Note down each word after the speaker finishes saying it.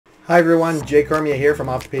Hi everyone, Jay Cormier here from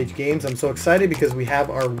Off the Page Games. I'm so excited because we have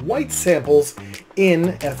our white samples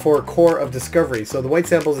in for Core of Discovery. So the white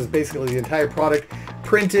samples is basically the entire product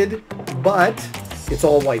printed, but it's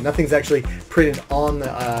all white. Nothing's actually printed on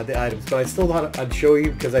the items, but I still thought I'd show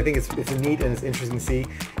you because I think it's neat and it's interesting to see.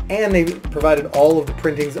 And they provided all of the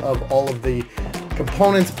printings of all of the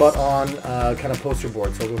components, but on kind of poster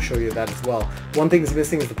board, so we'll show you that as well. One thing that's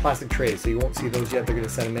missing is the plastic trays, so you won't see those yet. They're going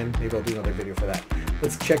to send them in. Maybe I'll do another video for that.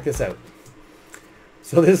 Let's check this out.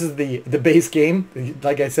 So this is the base game.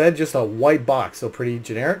 Like I said, just a white box, so pretty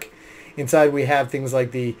generic. Inside we have things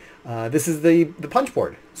like the this is the punch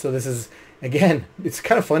board. So this is, again, it's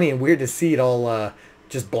kind of funny and weird to see it all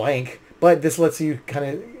just blank, but this lets you kind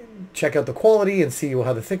of check out the quality and see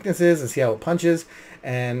how the thickness is and see how it punches,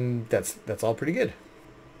 and that's all pretty good.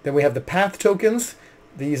 Then we have the path tokens.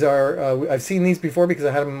 These are I've seen these before because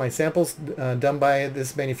I had them in my samples done by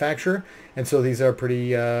this manufacturer, and so these are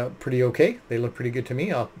pretty okay. They look pretty good to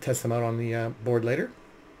me. I'll test them out on the board later.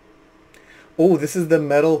 Oh, this is the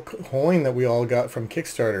metal coin that we all got from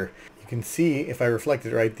Kickstarter. You can see, if I reflect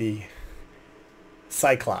it right, the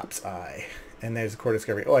Cyclops eye. And there's Core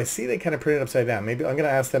Discovery. Oh, I see they kind of printed it upside down. Maybe I'm going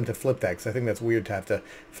to ask them to flip that because I think that's weird to have to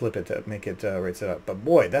flip it to make it right side up. But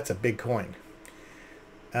boy, that's a big coin.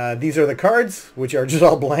 These are the cards, which are just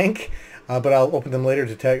all blank, but I'll open them later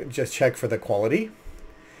to just check for the quality.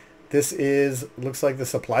 This looks like the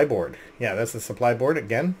supply board. Yeah, that's the supply board.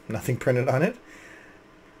 Again, nothing printed on it.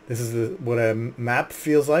 This is what a map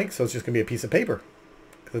feels like, so it's just going to be a piece of paper.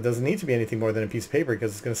 It doesn't need to be anything more than a piece of paper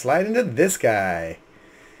because it's going to slide into this guy.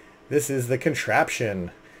 This is the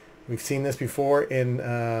contraption. We've seen this before in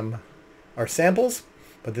our samples,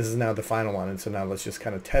 but this is now the final one. And so now let's just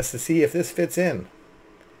kind of test to see if this fits in.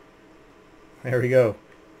 There we go.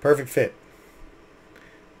 Perfect fit.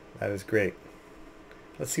 That is great.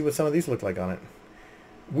 Let's see what some of these look like on it.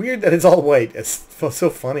 Weird that it's all white. It's so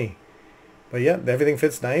funny. But yeah, everything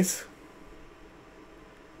fits nice.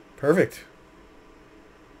 Perfect.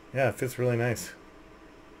 Yeah, it fits really nice.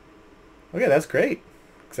 Okay, that's great.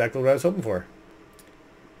 Exactly what I was hoping for.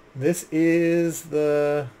 This is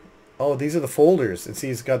the... Oh, these are the folders. And see,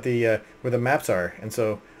 it's got the where the maps are. And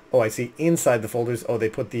so, oh, I see inside the folders. Oh, they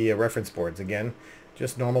put the reference boards again.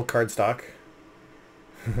 Just normal cardstock.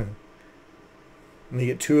 And you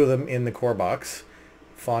get two of them in the core box.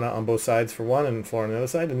 Fauna on both sides for one and flora on the other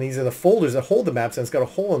side. And these are the folders that hold the maps. And it's got a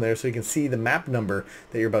hole in there so you can see the map number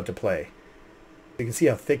that you're about to play. You can see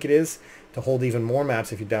how thick it is to hold even more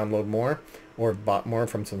maps if you download more or bought more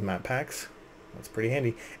from some map packs. That's pretty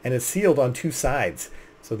handy. And it's sealed on two sides.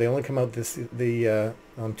 So they only come out on the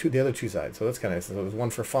other two sides. So that's kind of nice. So there's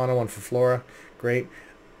one for fauna, one for flora. Great.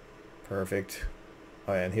 Perfect.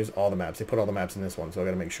 Oh yeah, and here's all the maps. They put all the maps in this one. So I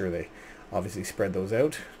got to make sure they obviously spread those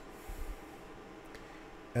out.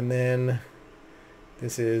 And then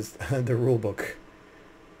this is the rule book.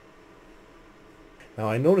 Now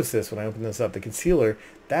I noticed this when I opened this up. The concealer,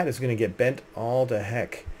 that is going to get bent all to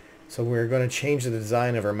heck. So we're going to change the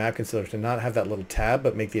design of our map concealer to not have that little tab,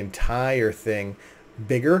 but make the entire thing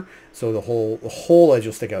bigger. So the whole edge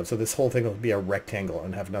will stick out. So this whole thing will be a rectangle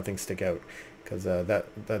and have nothing stick out. Because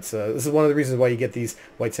this is one of the reasons why you get these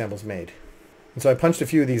white samples made. And so I punched a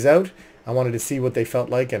few of these out. I wanted to see what they felt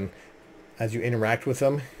like, and as you interact with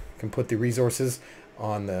them, you can put the resources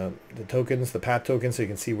on the tokens, the path tokens, so you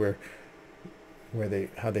can see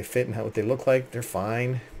how they fit and what they look like. They're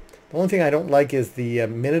fine. The only thing I don't like is the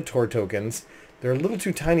Minotaur tokens. They're a little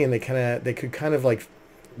too tiny, and they could kind of like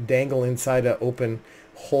dangle inside an open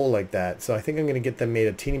hole like that. So I think I'm going to get them made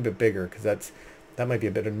a teeny bit bigger because that might be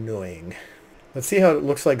a bit annoying. Let's see how it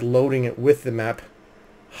looks like loading it with the map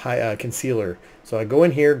concealer. So I go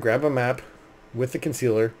in here, grab a map with the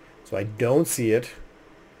concealer, so I don't see it.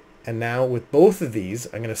 And now with both of these,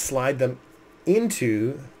 I'm going to slide them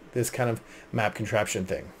into this kind of map contraption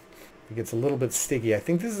thing. It gets a little bit sticky. I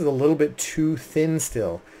think this is a little bit too thin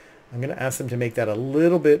still. I'm going to ask them to make that a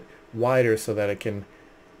little bit wider so that it can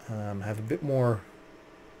have a bit more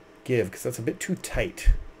give, because that's a bit too tight.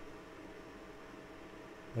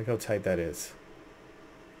 Look how tight that is.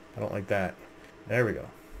 I don't like that. There we go.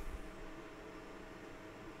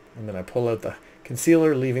 And then I pull out the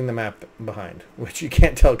concealer, leaving the map behind, which you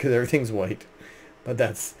can't tell because everything's white. But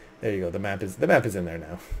there you go. The map is in there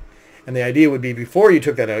now. And the idea would be before you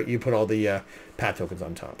took that out, you put all the path tokens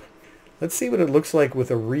on top. Let's see what it looks like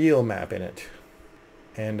with a real map in it.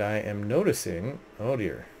 And I am noticing, oh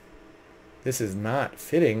dear, this is not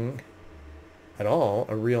fitting at all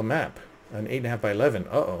a real map. An 8.5 by 11.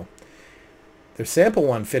 Uh-oh. The sample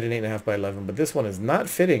one fit an 8.5 by 11, but this one is not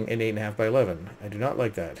fitting an 8.5 by 11. I do not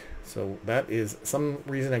like that. So that is some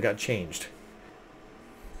reason I got changed.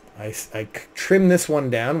 I trimmed this one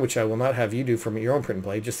down, which I will not have you do from your own print and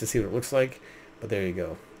play, just to see what it looks like. But there you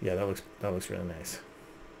go. Yeah, that looks really nice.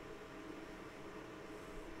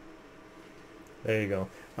 There you go.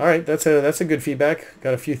 All right, that's a good feedback.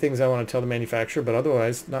 Got a few things I want to tell the manufacturer, but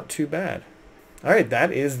otherwise not too bad. All right,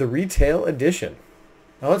 that is the retail edition.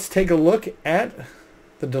 Now let's take a look at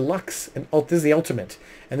the deluxe, and this is the ultimate,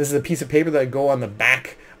 and this is a piece of paper that would go on the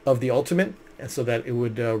back of the ultimate, and so that it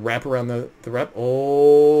would wrap around the wrap.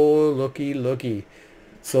 Oh, looky.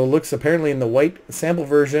 So it looks, apparently in the white sample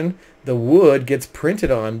version, the wood gets printed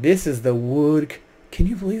on. This is the wood. Can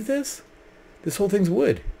you believe this? This whole thing's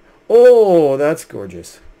wood. Oh, that's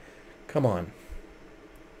gorgeous. Come on.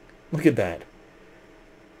 Look at that.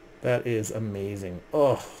 That is amazing.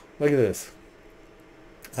 Oh, look at this.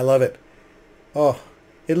 I love it. Oh,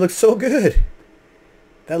 it looks so good.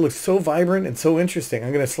 That looks so vibrant and so interesting.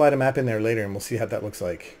 I'm going to slide a map in there later and we'll see how that looks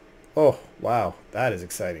like. Oh, wow. That is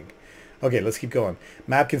exciting. Okay, let's keep going.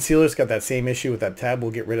 Map concealer's got that same issue with that tab.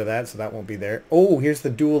 We'll get rid of that, so that won't be there. Oh, here's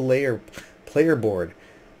the dual layer player board.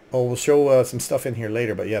 Oh, we'll show some stuff in here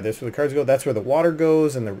later, but yeah, that's where the cards go. That's where the water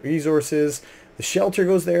goes and the resources. The shelter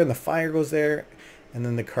goes there and the fire goes there, and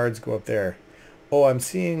then the cards go up there. Oh, I'm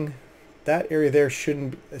seeing that area there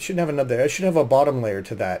shouldn't have another. I should have a bottom layer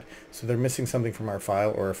to that. So they're missing something from our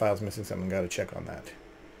file, or our file's missing something. Got to check on that.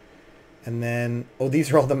 And then, oh,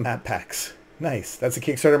 these are all the map packs. Nice. That's the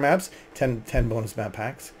Kickstarter maps. 10 bonus map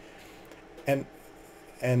packs. And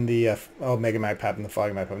the Mega Map Pack and the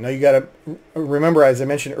Fog Map Pack. Now you got to remember, as I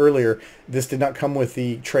mentioned earlier, this did not come with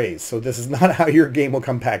the trays. So this is not how your game will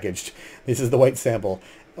come packaged. This is the white sample.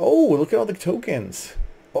 Oh, look at all the tokens.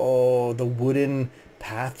 Oh, the wooden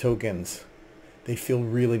path tokens. They feel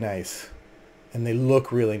really nice. And they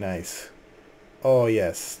look really nice. Oh,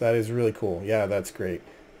 yes. That is really cool. Yeah, that's great.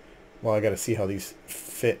 Well, I got to see how these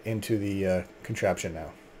fit into the contraption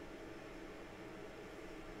now.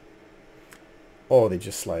 Oh, they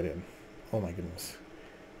just slide in. Oh my goodness.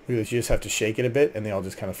 Look at this. You just have to shake it a bit and they all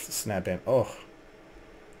just kind of snap in. Oh,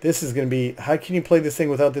 this is going to be... How can you play this thing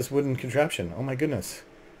without this wooden contraption? Oh my goodness.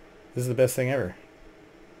 This is the best thing ever.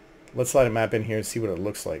 Let's slide a map in here and see what it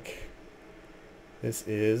looks like. This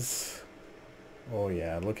is... Oh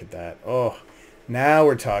yeah, look at that. Oh, now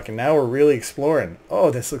we're talking. Now we're really exploring.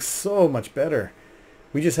 Oh, this looks so much better.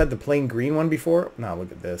 We just had the plain green one before. Now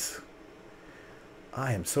look at this.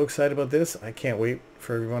 I am so excited about this. I can't wait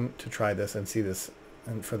for everyone to try this and see this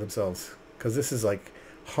and for themselves, because this is like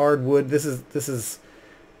hardwood. This is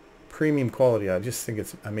premium quality. I just think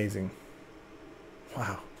it's amazing.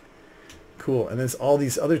 Wow, cool. And there's all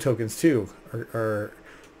these other tokens too.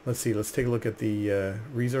 Let's see. Let's take a look at the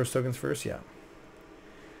resource tokens first. Yeah.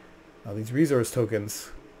 Now these resource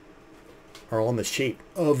tokens are all in the shape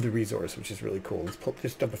of the resource, which is really cool. Let's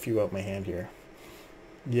just dump a few out my hand here.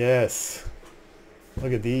 Yes.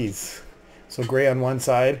 Look at these. So gray on one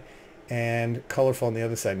side and colorful on the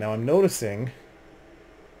other side. Now I'm noticing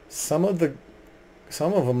some of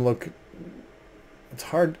them look, it's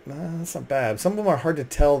hard, that's not bad. Some of them are hard to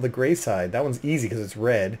tell the gray side. That one's easy because it's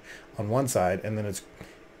red on one side and then it's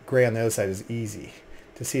gray on the other side is easy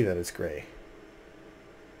to see that it's gray.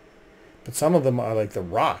 But some of them are like the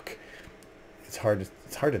rock. It's hard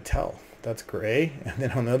to tell. That's gray. And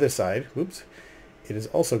then on the other side, whoops, it is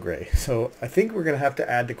also gray. So I think we're going to have to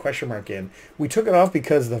add the question mark in. We took it off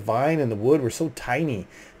because the vine and the wood were so tiny,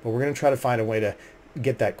 but we're going to try to find a way to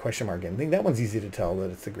get that question mark in. I think that one's easy to tell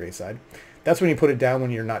that it's the gray side. That's when you put it down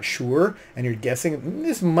when you're not sure and you're guessing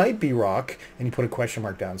this might be rock and you put a question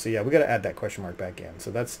mark down. So yeah, we got to add that question mark back in.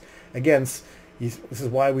 So that's, again, this is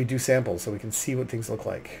why we do samples, so we can see what things look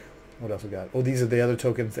like. What else we got? Oh, these are the other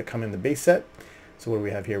tokens that come in the base set. So what do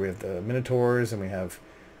we have here? We have the Minotaurs and we have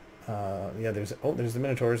yeah, there's the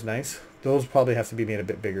Minotaurs. Nice. Those probably have to be made a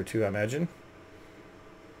bit bigger too, I imagine.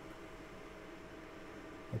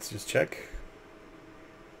 Let's just check.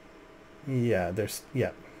 Yeah,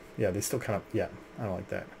 yeah, they still kind of, yeah, I don't like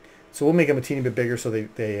that. So we'll make them a teeny bit bigger so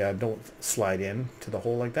they don't slide in to the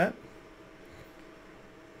hole like that.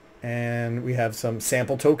 And we have some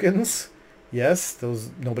sample tokens. Yes,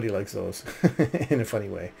 those, nobody likes those in a funny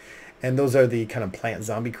way. And those are the kind of plant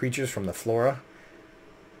zombie creatures from the flora.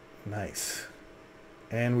 Nice.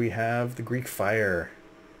 And we have the Greek fire.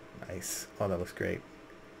 Nice. Oh, that looks great.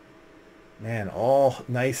 Man, all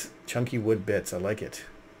nice chunky wood bits. I like it.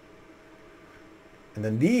 And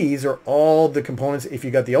then these are all the components. If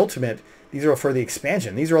you got the ultimate, these are for the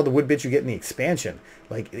expansion. These are all the wood bits you get in the expansion.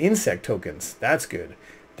 Like insect tokens. That's good.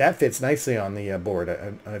 That fits nicely on the board.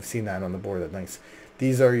 I've seen that on the board. That's nice.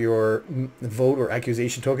 These are your vote or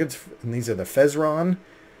accusation tokens. And these are the Fezron.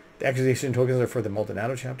 The accusation tokens are for the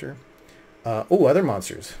Maldonado chapter. Oh, other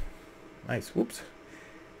monsters. Nice. Whoops.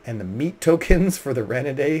 And the meat tokens for the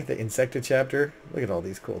Renidae, the Insecta chapter. Look at all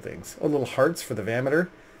these cool things. Oh, little hearts for the Vameter.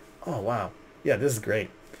 Oh, wow. Yeah, this is great.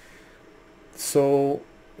 So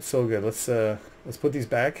good. Let's put these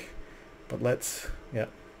back. But let's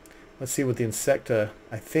see what the Insecta.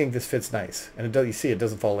 I think this fits nice. And it does, you see it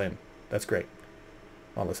doesn't fall in. That's great.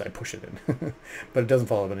 Unless I push it in. But it doesn't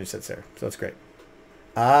fall in when it sits there. So that's great.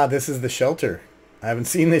 Ah, this is the shelter. I haven't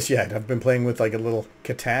seen this yet. I've been playing with like a little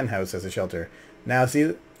Catan house as a shelter. Now, see,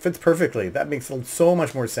 it fits perfectly. That makes so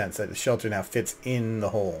much more sense that the shelter now fits in the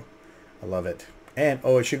hole. I love it. And,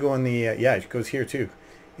 oh, it should go in the, yeah, it goes here too.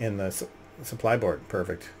 In the supply board.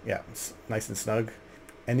 Perfect. Yeah, it's nice and snug.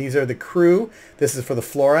 And these are the crew. This is for the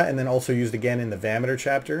flora and then also used again in the Vameter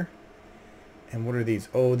chapter. And what are these?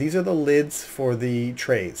 Oh, these are the lids for the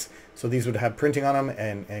trays. So these would have printing on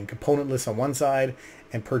them and component lists on one side.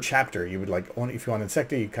 And per chapter, you would like, if you want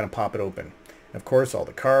Insecta, you kind of pop it open. And of course, all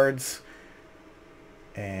the cards.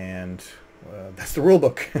 And that's the rule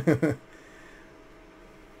book. It's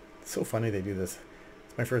so funny they do this.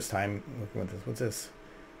 It's my first time looking at this. What's this?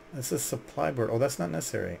 This is supply board. Oh, that's not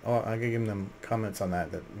necessary. Oh, I gotta give them comments on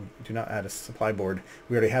that. That do not add a supply board.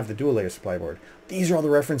 We already have the dual layer supply board. These are all the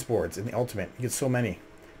reference boards in the Ultimate. You get so many,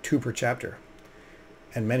 2 per chapter,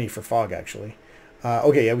 and many for Fog actually.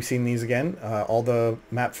 Okay, yeah, we've seen these again. All the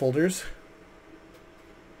map folders,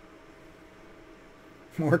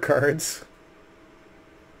 more cards,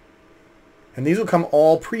 and these will come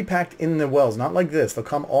all pre-packed in the wells. Not like this. They'll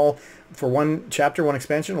come all for one chapter, one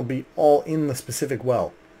expansion. Will be all in the specific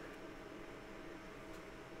well.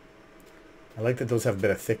 I like that those have a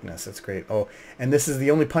bit of thickness. That's great. Oh, and this is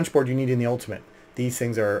the only punch board you need in the Ultimate. These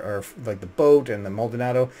things are like the boat and the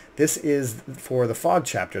Maldonado. This is for the Fog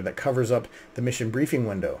chapter that covers up the mission briefing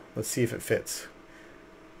window. Let's see if it fits.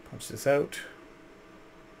 Punch this out.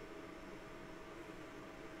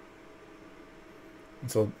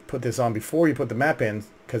 And so put this on before you put the map in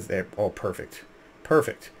because they're all perfect.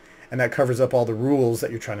 Perfect. And that covers up all the rules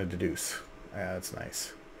that you're trying to deduce. Yeah, that's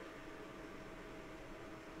nice.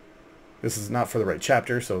 This is not for the right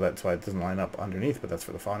chapter, so that's why it doesn't line up underneath, but that's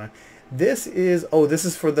for the fauna. This is, oh, this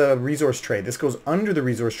is for the resource tray. This goes under the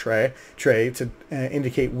resource tray to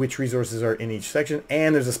indicate which resources are in each section,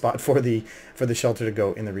 and there's a spot for the shelter to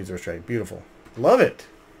go in the resource tray. Beautiful. Love it.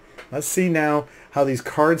 Let's see now how these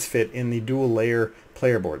cards fit in the dual layer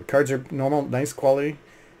player board. The cards are normal, nice quality.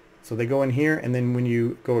 So they go in here, and then when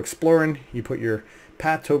you go exploring, you put your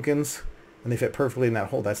path tokens, and they fit perfectly in that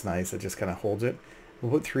hole. That's nice. It just kind of holds it.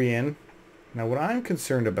 We'll put 3 in. Now what I'm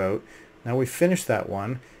concerned about, now we finished that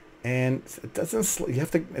one, and it doesn't, you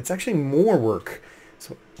have to, it's actually more work.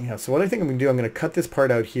 So, yeah, so what I think I'm going to do, I'm going to cut this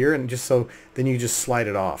part out here, and just so, then you just slide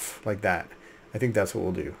it off like that. I think that's what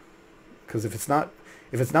we'll do. Because if it's not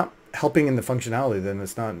helping in the functionality, then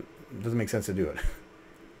it doesn't make sense to do it.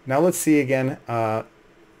 Now let's see again how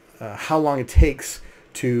long it takes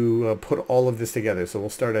to put all of this together. So we'll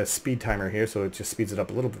start a speed timer here, so it just speeds it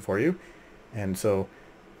up a little bit for you. And so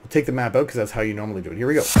we'll take the map out because that's how you normally do it. Here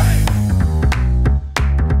we go.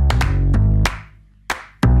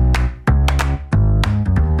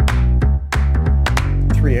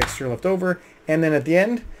 3 extra left over. And then at the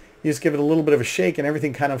end, you just give it a little bit of a shake and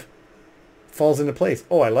everything kind of falls into place.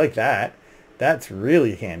 Oh, I like that. That's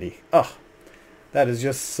really handy. Oh, that is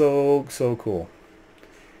just so cool.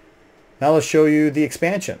 Now let's show you the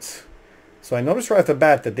expansions. So I noticed right off the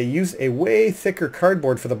bat that they use a way thicker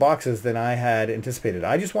cardboard for the boxes than I had anticipated.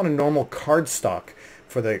 I just want a normal card stock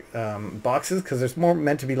for the boxes because there's more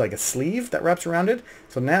meant to be like a sleeve that wraps around it.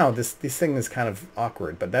 So now this thing is kind of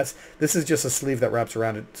awkward, but this is just a sleeve that wraps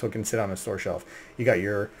around it so it can sit on a store shelf. You got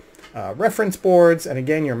your reference boards and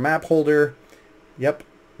again your map holder. Yep,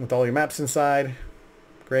 with all your maps inside.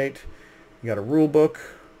 Great. You got a rule book.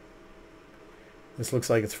 This looks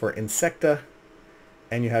like it's for Insecta.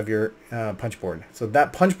 And you have your punch board. So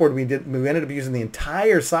that punch board we ended up using the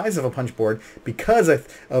entire size of a punch board because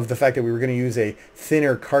of the fact that we were going to use a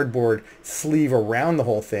thinner cardboard sleeve around the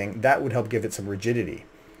whole thing. That would help give it some rigidity.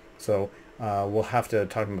 So we'll have to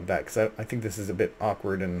talk about that because I think this is a bit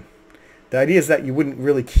awkward. And the idea is that you wouldn't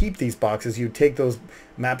really keep these boxes. You'd take those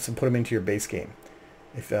maps and put them into your base game.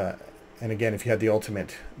 And again, if you had the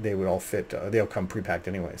Ultimate, they would all fit. They'll come pre-packed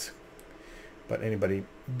anyways. But anybody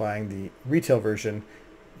buying the retail version,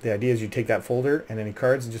 the idea is you take that folder and any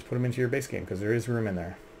cards and just put them into your base game because there is room in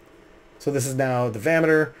there. So this is now the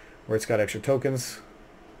Vameter where it's got extra tokens.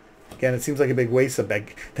 Again, it seems like a big waste of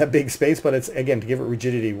that big space, but it's, again, to give it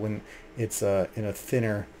rigidity when it's in a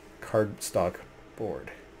thinner cardstock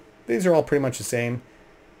board. These are all pretty much the same,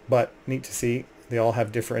 but neat to see. They all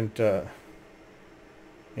have different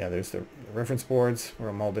Yeah, there's the reference boards. We're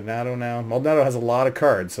on Maldonado now. Maldonado has a lot of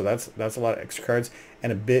cards, so that's a lot of extra cards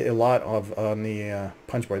and a lot of on the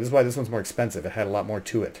punch board. This is why this one's more expensive. It had a lot more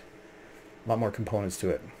to it, a lot more components to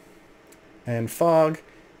it. And Fog,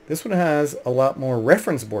 this one has a lot more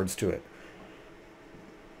reference boards to it.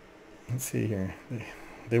 Let's see here.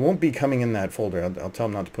 They won't be coming in that folder. I'll tell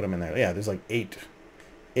them not to put them in there. Yeah, there's like eight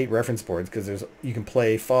reference boards because you can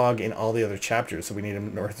play Fog in all the other chapters, so we need a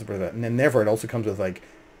reference board for that. And then therefore it also comes with like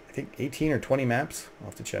I think 18 or 20 maps. I'll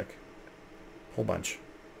have to check. Whole bunch.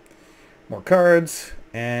 More cards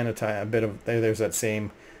and a bit of there's that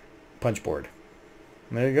same punch board.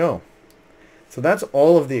 And there you go. So that's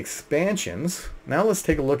all of the expansions. Now let's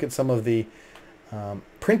take a look at some of the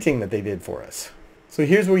printing that they did for us. So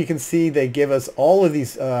here's where you can see they give us all of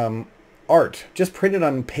these art just printed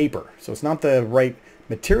on paper. So it's not the right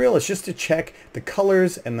material. It's just to check the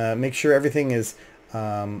colors and make sure everything is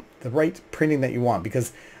the right printing that you want,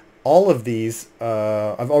 because all of these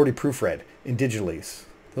I've already proofread in Digilese.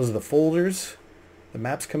 Those are the folders. The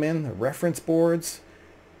maps come in, the reference boards,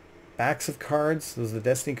 backs of cards. Those are the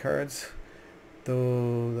Destiny cards.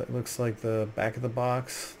 Though that looks like the back of the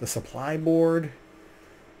box. The supply board.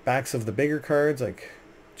 Backs of the bigger cards like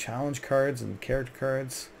challenge cards and character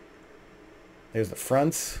cards. There's the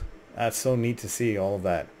fronts. That's so neat to see all of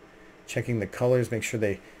that. Checking the colors, make sure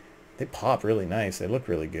they pop really nice. They look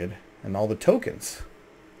really good. And all the tokens.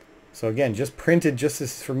 So again, just printed just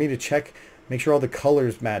as for me to check, make sure all the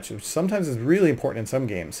colors match, which sometimes is really important in some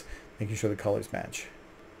games, making sure the colors match.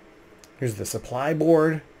 Here's the supply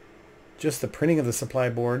board. Just the printing of the supply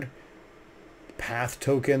board. Path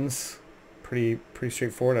tokens. Pretty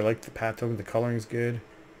straightforward. I like the path token. The coloring is good.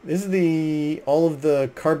 This is all of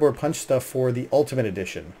the cardboard punch stuff for the Ultimate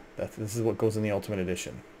Edition. This is what goes in the Ultimate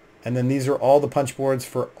Edition. And then these are all the punch boards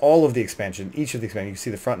for all of the expansion. Each of the expansion. You can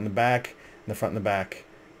see the front and the back. And the front and the back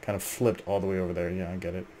kind of flipped all the way over there. Yeah, I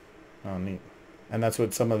get it. Oh, neat. And that's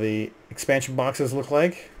what some of the expansion boxes look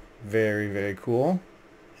like. Very, very cool.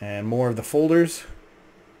 And more of the folders.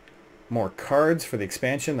 More cards for the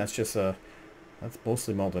expansion. That's just that's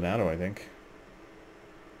mostly Maldonado, I think.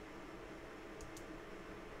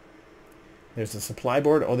 There's the supply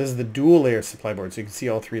board. Oh, this is the dual layer supply board, so you can see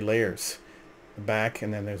all three layers. The back,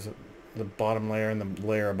 and then there's the bottom layer and the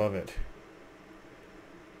layer above it.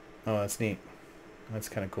 Oh, that's neat. That's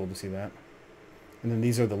kind of cool to see that. And then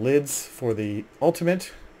these are the lids for the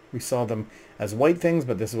Ultimate. We saw them as white things,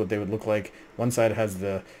 but this is what they would look like. One side has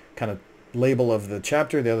the kind of label of the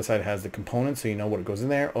chapter. The other side has the components, so you know what goes in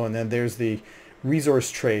there. Oh, and then there's the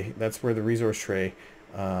resource tray. That's where the resource tray,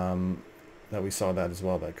 that we saw that as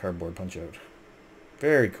well, that cardboard punch out.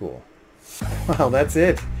 Very cool. Wow, that's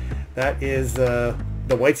it. That is the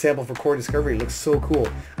white sample for Core Discovery. It looks so cool.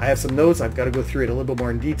 I have some notes. I've got to go through it a little bit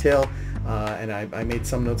more in detail. And I made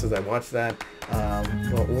some notes as I watched that.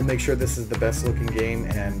 We'll make sure this is the best looking game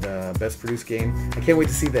and best produced game. I can't wait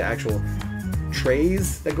to see the actual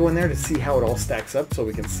trays that go in there to see how it all stacks up, so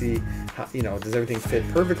we can see how, does everything fit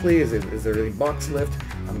perfectly? Is there any box lift?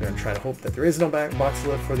 I'm going to try to hope that there is no box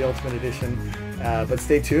lift for the Ultimate Edition. But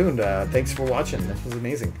stay tuned. Thanks for watching. This was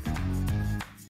amazing.